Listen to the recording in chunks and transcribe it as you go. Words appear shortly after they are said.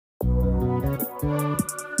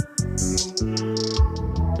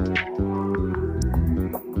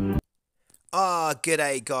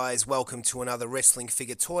G'day guys, welcome to another wrestling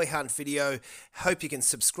figure toy hunt video. Hope you can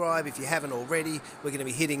subscribe if you haven't already. We're going to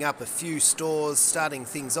be hitting up a few stores, starting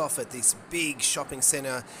things off at this big shopping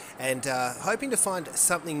centre and hoping to find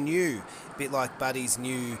something new. A bit like Buddy's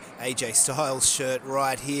new AJ Styles shirt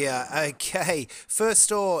right here. Okay, first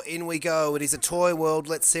store, in we go. It is a Toy World.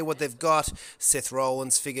 Let's see what they've got. Seth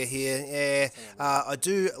Rollins figure here. Yeah, I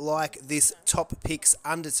do like this Top Picks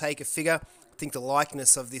Undertaker figure. I think the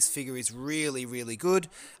likeness of this figure is really, really good.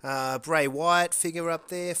 Bray Wyatt figure up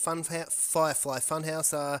there, Firefly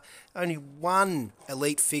Funhouse. Only one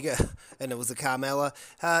Elite figure, and it was the Carmella.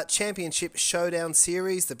 Championship Showdown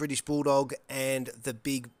Series, the British Bulldog and the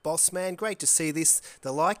Big Boss Man. Great to see this.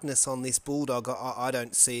 The likeness on this Bulldog, I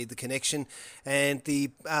don't see the connection. And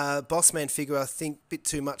the Boss Man figure, I think, a bit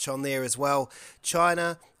too much on there as well.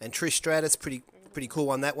 China and Trish Stratus, pretty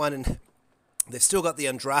cool on that one. And they've still got the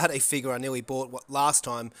Andrade figure I nearly bought last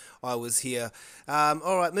time I was here.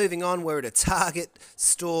 Alright, moving on. We're at a Target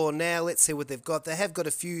store now. Let's see what they've got. They have got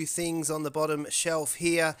a few things on the bottom shelf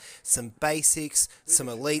here. Some basics, some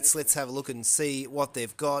elites. Let's have a look and see what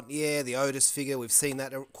they've got. Yeah, the Otis figure. We've seen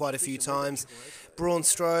that quite a few times. Braun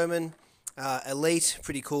Strowman. Elite.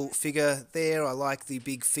 Pretty cool figure there. I like the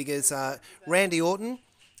big figures. Randy Orton.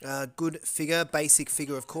 Good figure, basic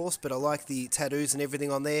figure of course, but I like the tattoos and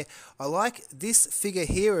everything on there. I like this figure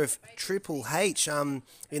here of Triple H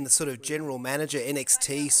in the sort of general manager,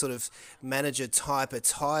 NXT sort of manager type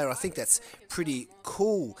attire. I think that's pretty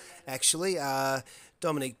cool actually.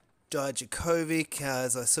 Dominic Dijakovic,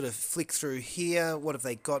 as I sort of flick through here, what have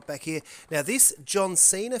they got back here? Now this John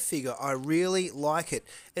Cena figure, I really like it.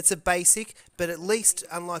 It's a basic, but at least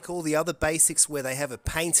unlike all the other basics where they have a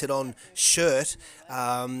painted on shirt,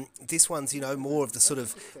 this one's, you know, more of the sort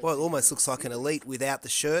of, well, it almost looks like an Elite without the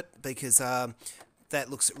shirt, because that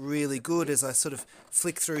looks really good as I sort of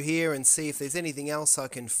flick through here and see if there's anything else I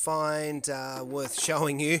can find worth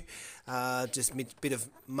showing you. Just a bit of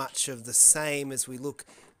much of the same as we look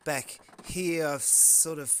back here. I've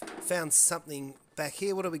sort of found something back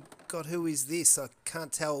here. What have we got? Who is this? I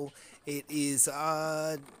can't tell. It is,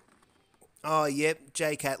 oh, yep,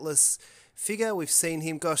 Jake Atlas figure. We've seen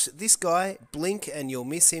him. Gosh, this guy, blink and you'll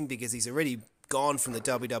miss him because he's already gone from the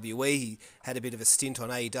WWE. He had a bit of a stint on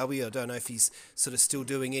AEW. I don't know if he's sort of still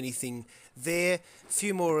doing anything there. A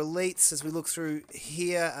few more elites as we look through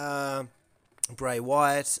here. Bray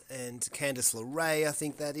Wyatt and Candice LeRae, I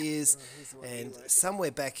think that is. And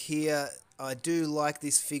somewhere back here, I do like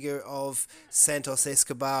this figure of Santos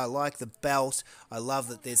Escobar. I like the belt. I love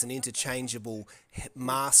that there's an interchangeable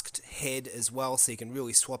masked head as well, so you can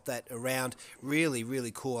really swap that around. Really,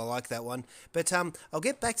 really cool. I like that one. But I'll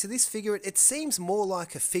get back to this figure. It seems more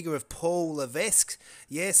like a figure of Paul Levesque.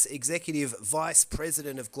 Yes, Executive Vice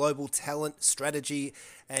President of Global Talent Strategy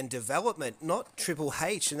and Development, not Triple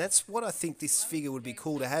H. And that's what I think this figure would be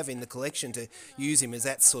cool to have in the collection, to use him as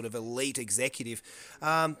that sort of elite executive.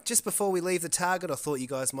 Just before we leave the Target, I thought you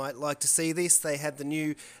guys might like to see this. They had the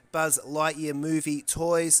new Buzz Lightyear movie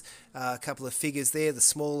toys, a couple of figures there, the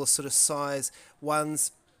smaller sort of size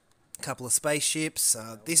ones, a couple of spaceships.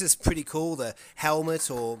 This is pretty cool, the helmet,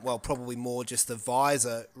 or well, probably more just the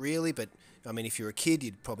visor really, but I mean, if you're a kid,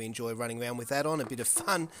 you'd probably enjoy running around with that on. A bit of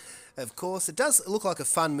fun, of course. It does look like a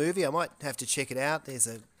fun movie. I might have to check it out. There's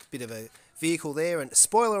a bit of a vehicle there, and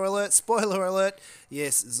spoiler alert,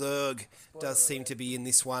 yes, Zurg does seem to be in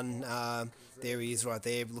this one. There he is right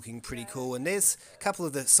there, looking pretty cool. And there's a couple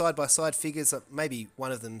of the side-by-side figures. Maybe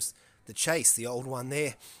one of them's the Chase, the old one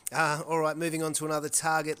there. Alright, moving on to another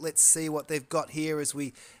Target. Let's see what they've got here as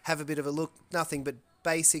we have a bit of a look. Nothing but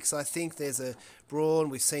basics, I think. There's a Braun.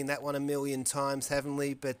 We've seen that one a million times, haven't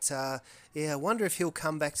we? But yeah, I wonder if he'll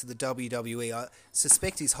come back to the WWE. I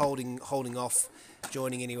suspect he's holding off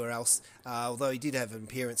joining anywhere else, although he did have an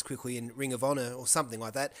appearance quickly in Ring of Honor or something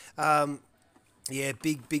like that. Yeah,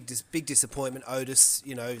 big disappointment. Otis,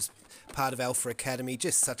 you know, is part of Alpha Academy.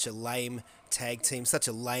 Just such a lame tag team, such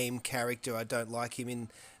a lame character. I don't like him in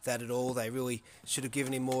that at all. They really should have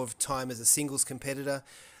given him more of time as a singles competitor.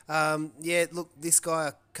 Yeah, look, this guy,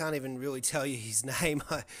 I can't even really tell you his name.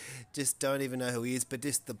 I just don't even know who he is. But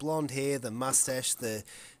just the blonde hair, the mustache, the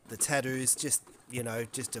tattoos, just, you know,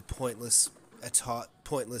 just a pointless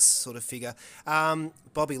sort of figure.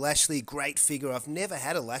 Bobby Lashley, great figure. I've never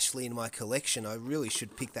had a Lashley in my collection. I really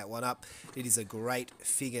should pick that one up. It is a great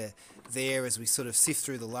figure there as we sort of sift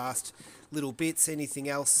through the last little bits. Anything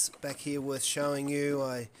else back here worth showing you?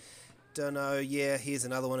 I don't know. Yeah, here's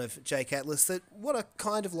another one of Jake Atlas. That what I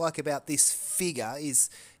kind of like about this figure is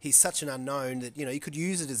he's such an unknown that, you know, you could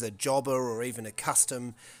use it as a jobber or even a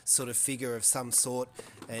custom sort of figure of some sort,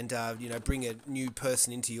 and you know, bring a new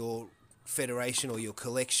person into your federation or your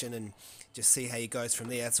collection and just see how he goes from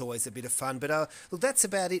there. That's always a bit of fun. But look, that's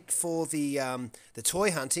about it for the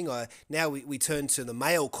toy hunting. Now we turn to the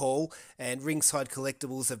mail call, and Ringside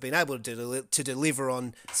Collectables have been able to deliver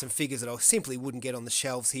on some figures that I simply wouldn't get on the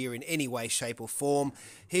shelves here in any way, shape or form.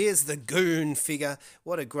 Here's the Goon figure.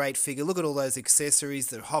 What a great figure. Look at all those accessories,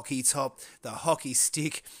 the hockey top, the hockey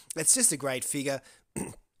stick. It's just a great figure.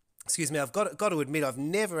 Excuse me, I've got to admit, I've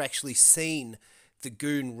never actually seen the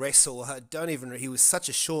Goon wrestle. He was such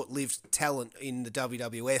a short-lived talent in the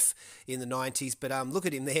WWF in the 90s, but look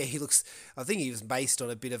at him there. I think he was based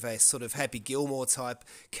on a bit of a sort of Happy Gilmore type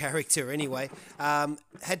character anyway.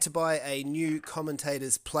 Had to buy a new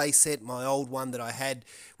commentator's playset, my old one that I had,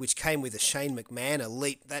 which came with a Shane McMahon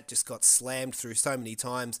Elite. That just got slammed through so many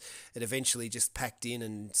times, it eventually just packed in,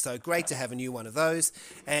 and so great to have a new one of those.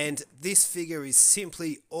 And this figure is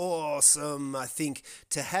simply awesome. I think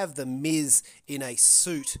to have the Miz in a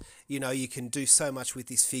suit, you can do so much with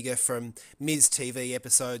this figure, from Miz TV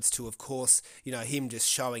episodes to, of course, him just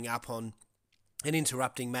showing up on and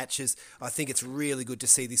interrupting matches. I think it's really good to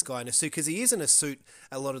see this guy in a suit, because he is in a suit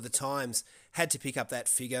a lot of the times. Had to pick up that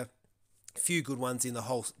figure. A few good ones in the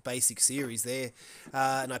whole basic series there.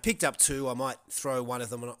 And I picked up two. I might throw one of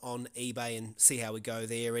them on eBay and see how we go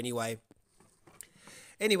there anyway.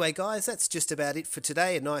 Anyway, guys, that's just about it for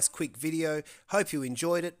today. A nice quick video. Hope you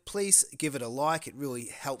enjoyed it. Please give it a like. It really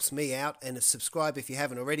helps me out. And subscribe if you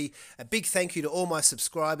haven't already. A big thank you to all my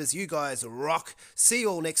subscribers. You guys rock. See you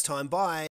all next time. Bye.